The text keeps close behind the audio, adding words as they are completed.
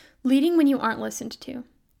Leading when you aren't listened to.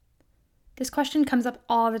 This question comes up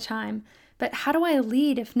all the time, but how do I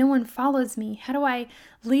lead if no one follows me? How do I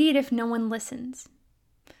lead if no one listens?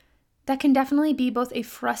 That can definitely be both a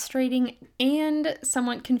frustrating and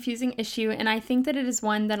somewhat confusing issue, and I think that it is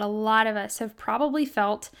one that a lot of us have probably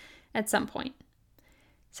felt at some point.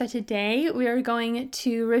 So today we are going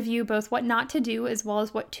to review both what not to do as well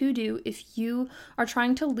as what to do if you are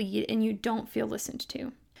trying to lead and you don't feel listened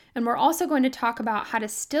to. And we're also going to talk about how to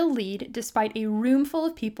still lead despite a room full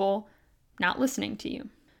of people not listening to you.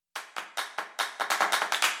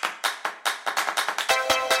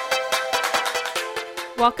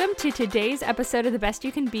 Welcome to today's episode of the Best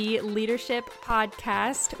You Can Be Leadership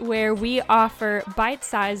Podcast, where we offer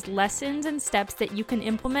bite-sized lessons and steps that you can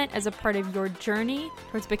implement as a part of your journey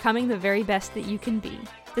towards becoming the very best that you can be.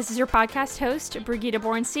 This is your podcast host, Brigitte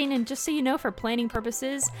Bornstein, and just so you know, for planning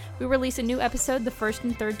purposes, we release a new episode the first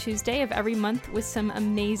and third Tuesday of every month with some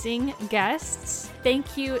amazing guests.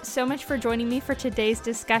 Thank you so much for joining me for today's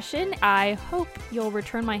discussion. I hope you'll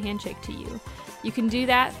return my handshake to you. You can do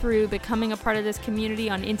that through becoming a part of this community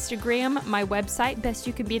on Instagram, my website,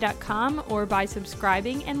 bestyoucanbe.com, or by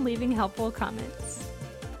subscribing and leaving helpful comments.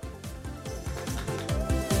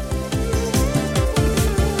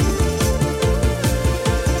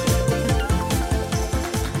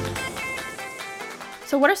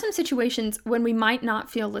 So what are some situations when we might not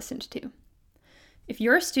feel listened to? If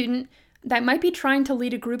you're a student that might be trying to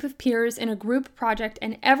lead a group of peers in a group project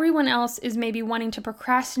and everyone else is maybe wanting to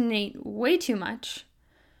procrastinate way too much,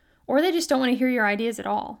 or they just don't want to hear your ideas at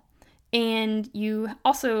all, and you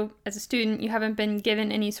also, as a student, you haven't been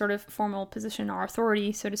given any sort of formal position or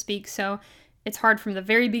authority, so to speak, so it's hard from the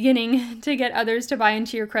very beginning to get others to buy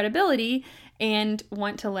into your credibility and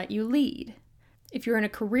want to let you lead. If you're in a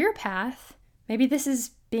career path, maybe this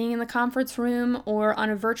is being in the conference room or on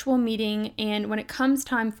a virtual meeting, and when it comes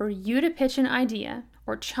time for you to pitch an idea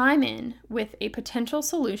or chime in with a potential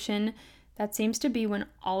solution, that seems to be when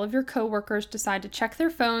all of your coworkers decide to check their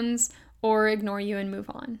phones or ignore you and move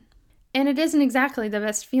on. And it isn't exactly the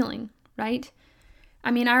best feeling, right?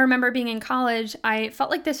 I mean, I remember being in college, I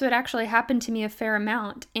felt like this would actually happen to me a fair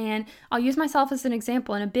amount, and I'll use myself as an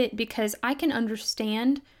example in a bit because I can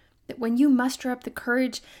understand that when you muster up the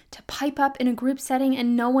courage to pipe up in a group setting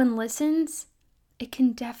and no one listens, it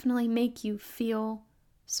can definitely make you feel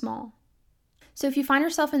small. So if you find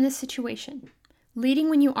yourself in this situation, leading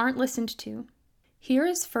when you aren't listened to, here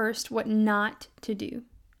is first what not to do.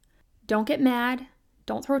 Don't get mad.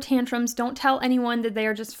 Don't throw tantrums. Don't tell anyone that they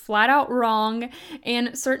are just flat out wrong.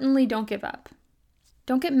 And certainly don't give up.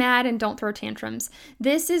 Don't get mad and don't throw tantrums.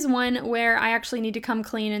 This is one where I actually need to come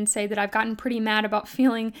clean and say that I've gotten pretty mad about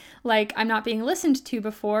feeling like I'm not being listened to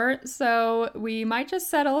before, so we might just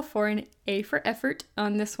settle for an A for effort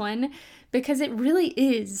on this one, because it really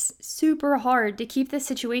is super hard to keep this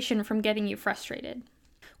situation from getting you frustrated.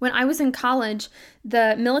 When I was in college,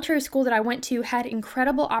 the military school that I went to had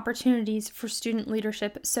incredible opportunities for student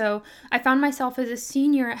leadership, so I found myself as a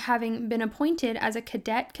senior having been appointed as a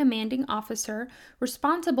cadet commanding officer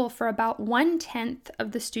responsible for about 1/10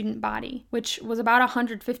 of the student body, which was about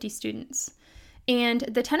 150 students. And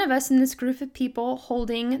the 10 of us in this group of people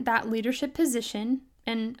holding that leadership position,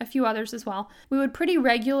 and a few others as well, we would pretty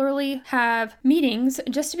regularly have meetings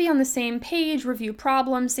just to be on the same page, review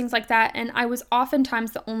problems, things like that, and I was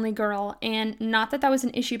oftentimes the only girl, and not that that was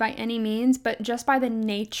an issue by any means, but just by the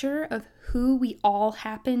nature of who we all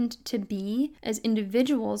happened to be as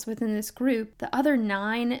individuals within this group, the other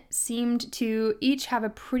 9 seemed to each have a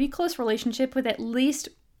pretty close relationship with at least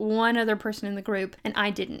one other person in the group, and I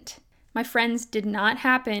didn't. My friends did not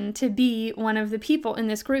happen to be one of the people in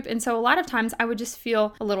this group, and so a lot of times I would just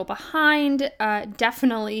feel a little behind,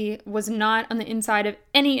 definitely was not on the inside of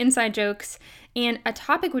any inside jokes, and a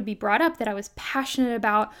topic would be brought up that I was passionate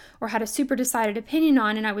about or had a super decided opinion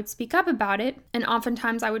on, and I would speak up about it, and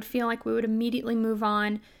oftentimes I would feel like we would immediately move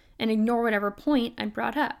on and ignore whatever point I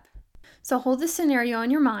brought up. So hold this scenario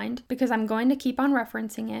in your mind, because I'm going to keep on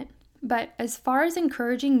referencing it. But as far as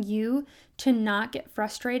encouraging you to not get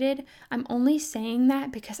frustrated, I'm only saying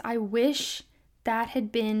that because I wish that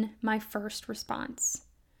had been my first response.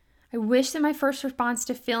 I wish that my first response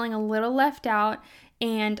to feeling a little left out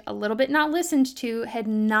and a little bit not listened to had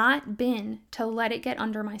not been to let it get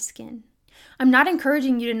under my skin. I'm not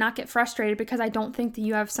encouraging you to not get frustrated because I don't think that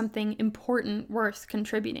you have something important worth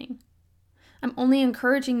contributing. I'm only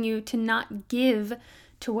encouraging you to not give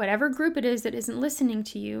to whatever group it is that isn't listening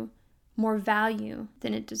to you more value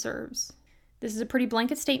than it deserves. This is a pretty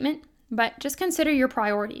blanket statement, but just consider your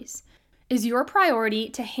priorities. Is your priority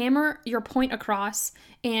to hammer your point across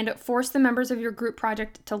and force the members of your group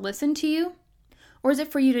project to listen to you? Or is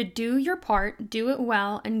it for you to do your part, do it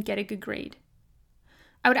well, and get a good grade?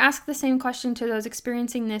 I would ask the same question to those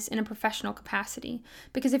experiencing this in a professional capacity,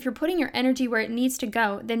 because if you're putting your energy where it needs to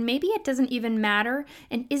go, then maybe it doesn't even matter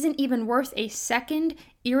and isn't even worth a second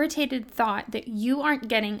irritated thought that you aren't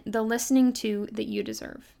getting the listening to that you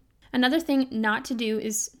deserve. Another thing not to do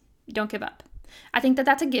is don't give up. I think that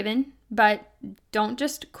that's a given, but don't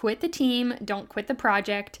just quit the team, don't quit the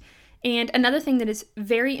project. And another thing that is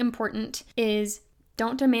very important is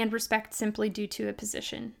don't demand respect simply due to a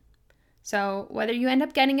position. So whether you end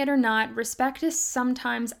up getting it or not, respect is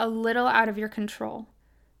sometimes a little out of your control.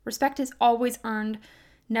 Respect is always earned,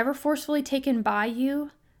 never forcefully taken by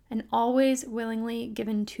you, and always willingly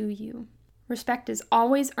given to you. Respect is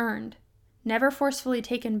always earned, never forcefully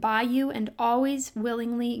taken by you, and always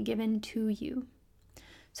willingly given to you.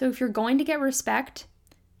 So if you're going to get respect,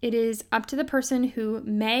 it is up to the person who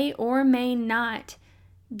may or may not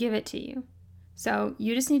give it to you. So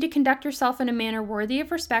you just need to conduct yourself in a manner worthy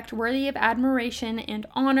of respect, worthy of admiration and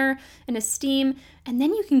honor and esteem, and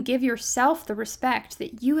then you can give yourself the respect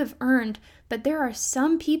that you have earned. But there are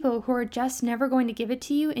some people who are just never going to give it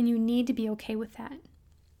to you, and you need to be okay with that.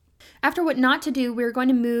 After what not to do, we're going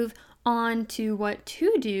to move on to what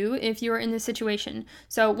to do if you're in this situation.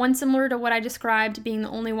 So one similar to what I described, being the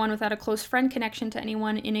only one without a close friend connection to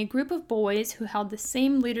anyone in a group of boys who held the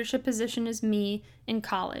same leadership position as me in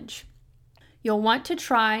college. You'll want to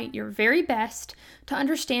try your very best to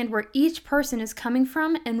understand where each person is coming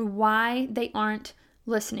from and why they aren't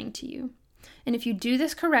listening to you. And if you do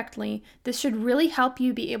this correctly, this should really help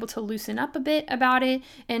you be able to loosen up a bit about it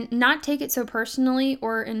and not take it so personally,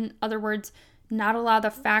 or in other words, not allow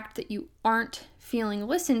the fact that you aren't feeling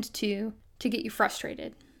listened to get you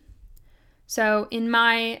frustrated. So in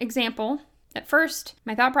my example, at first,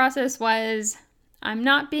 my thought process was, I'm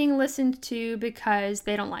not being listened to because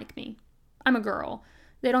they don't like me. I'm a girl.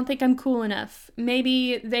 They don't think I'm cool enough.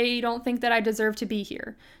 Maybe they don't think that I deserve to be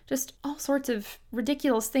here. Just all sorts of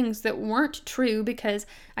ridiculous things that weren't true, because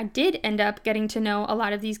I did end up getting to know a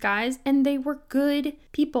lot of these guys and they were good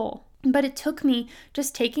people. But it took me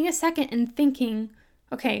just taking a second and thinking,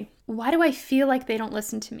 okay, why do I feel like they don't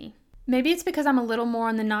listen to me? Maybe it's because I'm a little more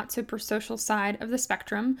on the not super social side of the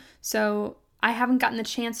spectrum, so I haven't gotten the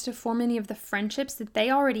chance to form any of the friendships that they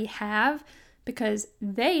already have, because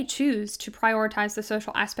they choose to prioritize the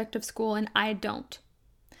social aspect of school and I don't.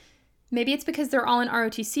 Maybe it's because they're all in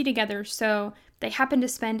ROTC together, so they happen to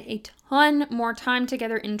spend a ton more time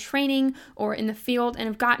together in training or in the field and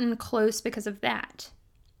have gotten close because of that.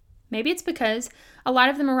 Maybe it's because a lot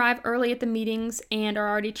of them arrive early at the meetings and are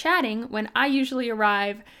already chatting when I usually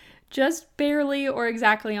arrive just barely or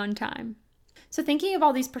exactly on time. So thinking of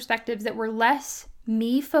all these perspectives that were less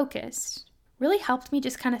me-focused really helped me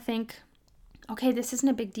just kind of think, okay, this isn't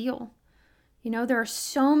a big deal. You know, there are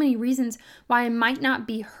so many reasons why I might not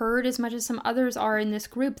be heard as much as some others are in this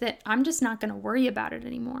group that I'm just not going to worry about it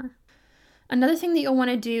anymore. Another thing that you'll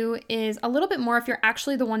want to do is a little bit more if you're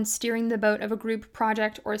actually the one steering the boat of a group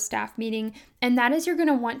project or a staff meeting, and that is you're going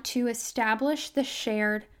to want to establish the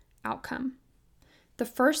shared outcome. The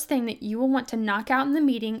first thing that you will want to knock out in the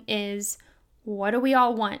meeting is, what do we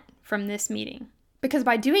all want from this meeting? Because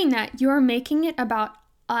by doing that, you are making it about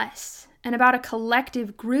us and about a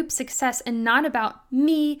collective group success and not about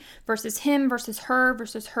me versus him versus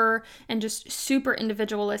her and just super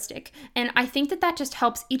individualistic. And I think that just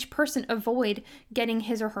helps each person avoid getting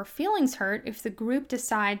his or her feelings hurt if the group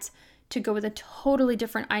decides to go with a totally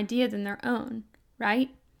different idea than their own,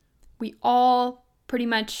 right? We all, pretty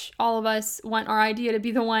much all of us, want our idea to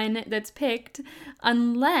be the one that's picked,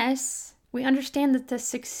 unless we understand that the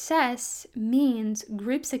success means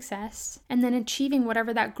group success, and then achieving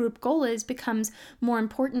whatever that group goal is becomes more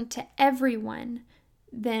important to everyone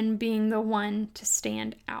than being the one to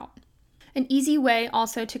stand out. An easy way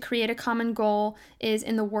also to create a common goal is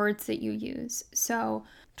in the words that you use. So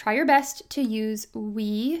try your best to use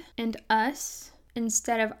we and us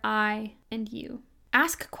instead of I and you.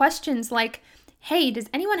 Ask questions like, hey, does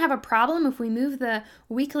anyone have a problem if we move the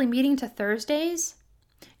weekly meeting to Thursdays?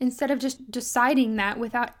 Instead of just deciding that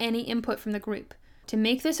without any input from the group. To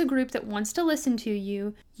make this a group that wants to listen to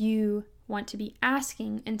you, you want to be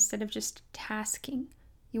asking instead of just tasking.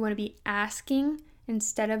 You want to be asking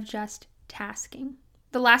instead of just tasking.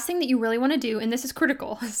 The last thing that you really want to do, and this is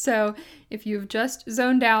critical, so if you've just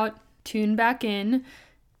zoned out, tune back in,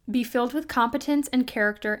 be filled with competence and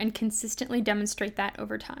character and consistently demonstrate that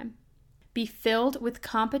over time. Be filled with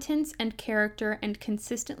competence and character and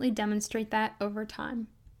consistently demonstrate that over time.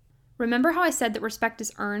 Remember how I said that respect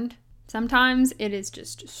is earned? Sometimes it is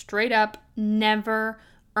just straight up never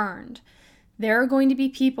earned. There are going to be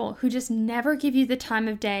people who just never give you the time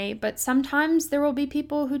of day, but sometimes there will be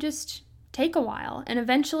people who just take a while. And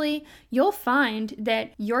eventually you'll find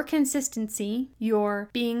that your consistency,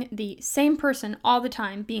 your being the same person all the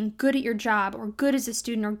time, being good at your job or good as a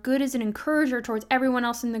student or good as an encourager towards everyone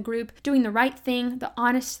else in the group, doing the right thing, the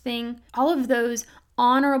honest thing, all of those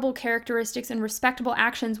honorable characteristics and respectable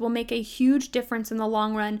actions will make a huge difference in the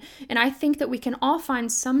long run. And I think that we can all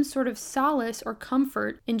find some sort of solace or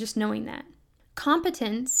comfort in just knowing that.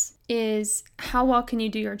 Competence is how well can you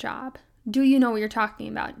do your job? Do you know what you're talking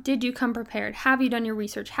about? Did you come prepared? Have you done your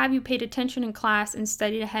research? Have you paid attention in class and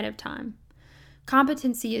studied ahead of time?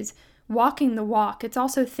 Competency is walking the walk. It's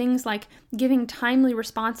also things like giving timely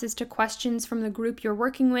responses to questions from the group you're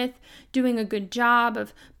working with, doing a good job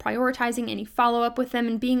of prioritizing any follow-up with them,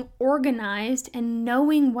 and being organized and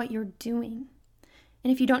knowing what you're doing.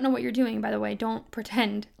 And if you don't know what you're doing, by the way, don't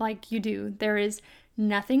pretend like you do. There is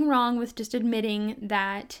nothing wrong with just admitting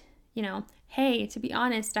that, hey, to be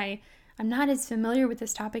honest, I'm not as familiar with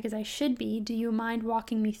this topic as I should be. Do you mind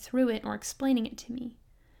walking me through it or explaining it to me?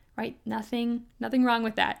 Right? Nothing wrong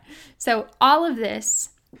with that. So all of this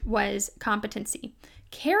was competency.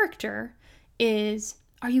 Character is,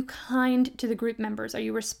 are you kind to the group members? Are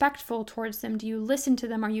you respectful towards them? Do you listen to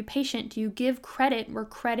them? Are you patient? Do you give credit where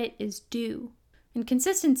credit is due? And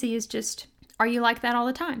consistency is just, are you like that all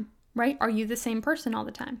the time? Right? Are you the same person all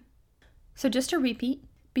the time? So just to repeat,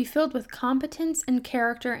 be filled with competence and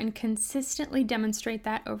character and consistently demonstrate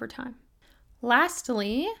that over time.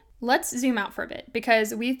 Lastly, let's zoom out for a bit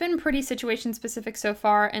because we've been pretty situation specific so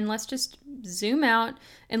far, and let's just zoom out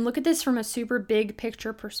and look at this from a super big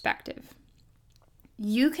picture perspective.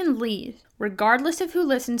 You can lead regardless of who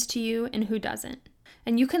listens to you and who doesn't.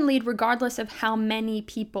 And you can lead regardless of how many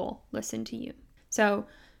people listen to you. So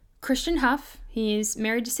Christian Huff, he's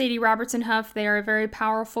married to Sadie Robertson Huff. They are a very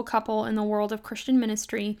powerful couple in the world of Christian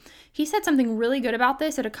ministry. He said something really good about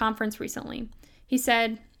this at a conference recently. He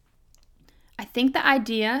said, I think the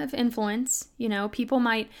idea of influence, people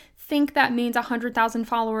might think that means 100,000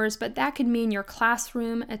 followers, but that could mean your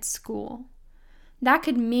classroom at school. That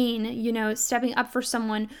could mean, stepping up for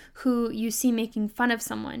someone who you see making fun of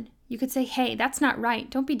someone. You could say, hey, that's not right.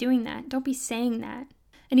 Don't be doing that. Don't be saying that.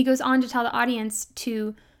 And he goes on to tell the audience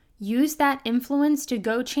to use that influence to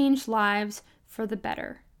go change lives for the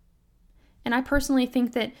better. And I personally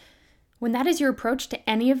think that when that is your approach to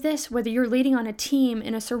any of this, whether you're leading on a team,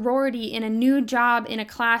 in a sorority, in a new job, in a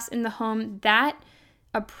class, in the home, that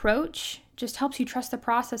approach just helps you trust the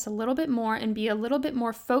process a little bit more and be a little bit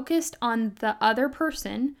more focused on the other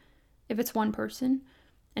person, if it's one person,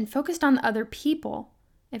 and focused on the other people,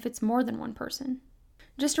 if it's more than one person.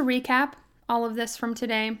 Just to recap all of this from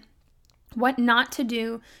today, what not to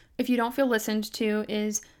do if you don't feel listened to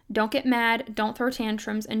is don't get mad, don't throw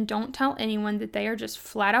tantrums, and don't tell anyone that they are just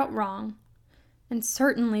flat out wrong. And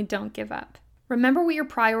certainly don't give up. Remember what your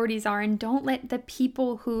priorities are and don't let the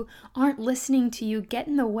people who aren't listening to you get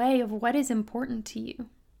in the way of what is important to you.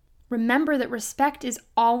 Remember that respect is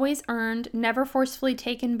always earned, never forcefully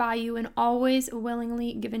taken by you, and always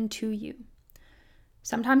willingly given to you.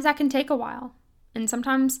 Sometimes that can take a while, and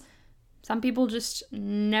sometimes some people just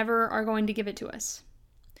never are going to give it to us.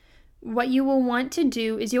 What you will want to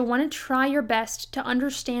do is you'll want to try your best to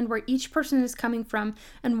understand where each person is coming from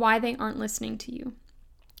and why they aren't listening to you.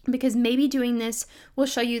 Because maybe doing this will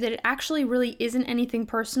show you that it actually really isn't anything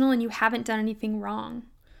personal and you haven't done anything wrong.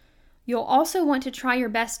 You'll also want to try your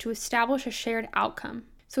best to establish a shared outcome.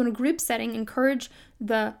 So in a group setting, encourage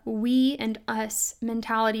the we and us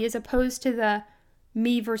mentality as opposed to the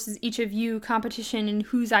me versus each of you competition and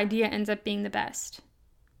whose idea ends up being the best.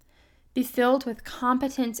 Be filled with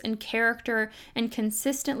competence and character and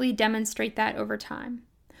consistently demonstrate that over time.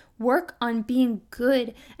 Work on being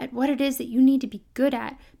good at what it is that you need to be good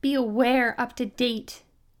at. Be aware, up to date.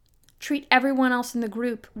 Treat everyone else in the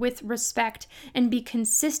group with respect and be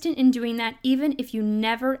consistent in doing that even if you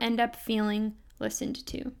never end up feeling listened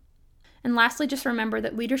to. And lastly, just remember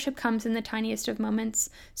that leadership comes in the tiniest of moments.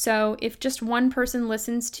 So if just one person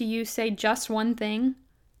listens to you say just one thing,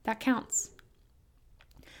 that counts.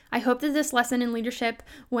 I hope that this lesson in leadership,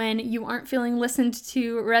 when you aren't feeling listened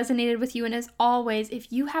to, resonated with you. And as always,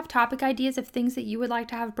 if you have topic ideas of things that you would like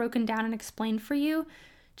to have broken down and explained for you,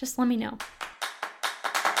 just let me know.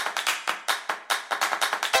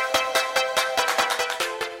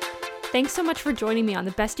 Thanks so much for joining me on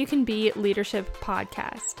the Best You Can Be Leadership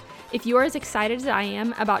Podcast. If you are as excited as I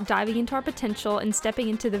am about diving into our potential and stepping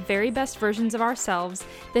into the very best versions of ourselves,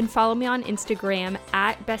 then follow me on Instagram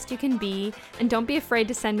 @BestYouCanBe, and don't be afraid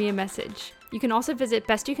to send me a message. You can also visit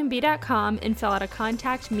bestyoucanbe.com and fill out a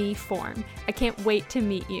contact me form. I can't wait to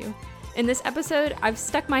meet you. In this episode, I've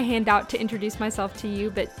stuck my hand out to introduce myself to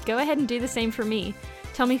you, but go ahead and do the same for me.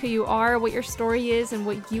 Tell me who you are, what your story is, and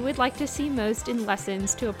what you would like to see most in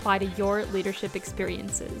lessons to apply to your leadership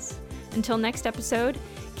experiences. Until next episode,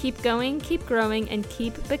 keep going, keep growing, and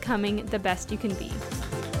keep becoming the best you can be.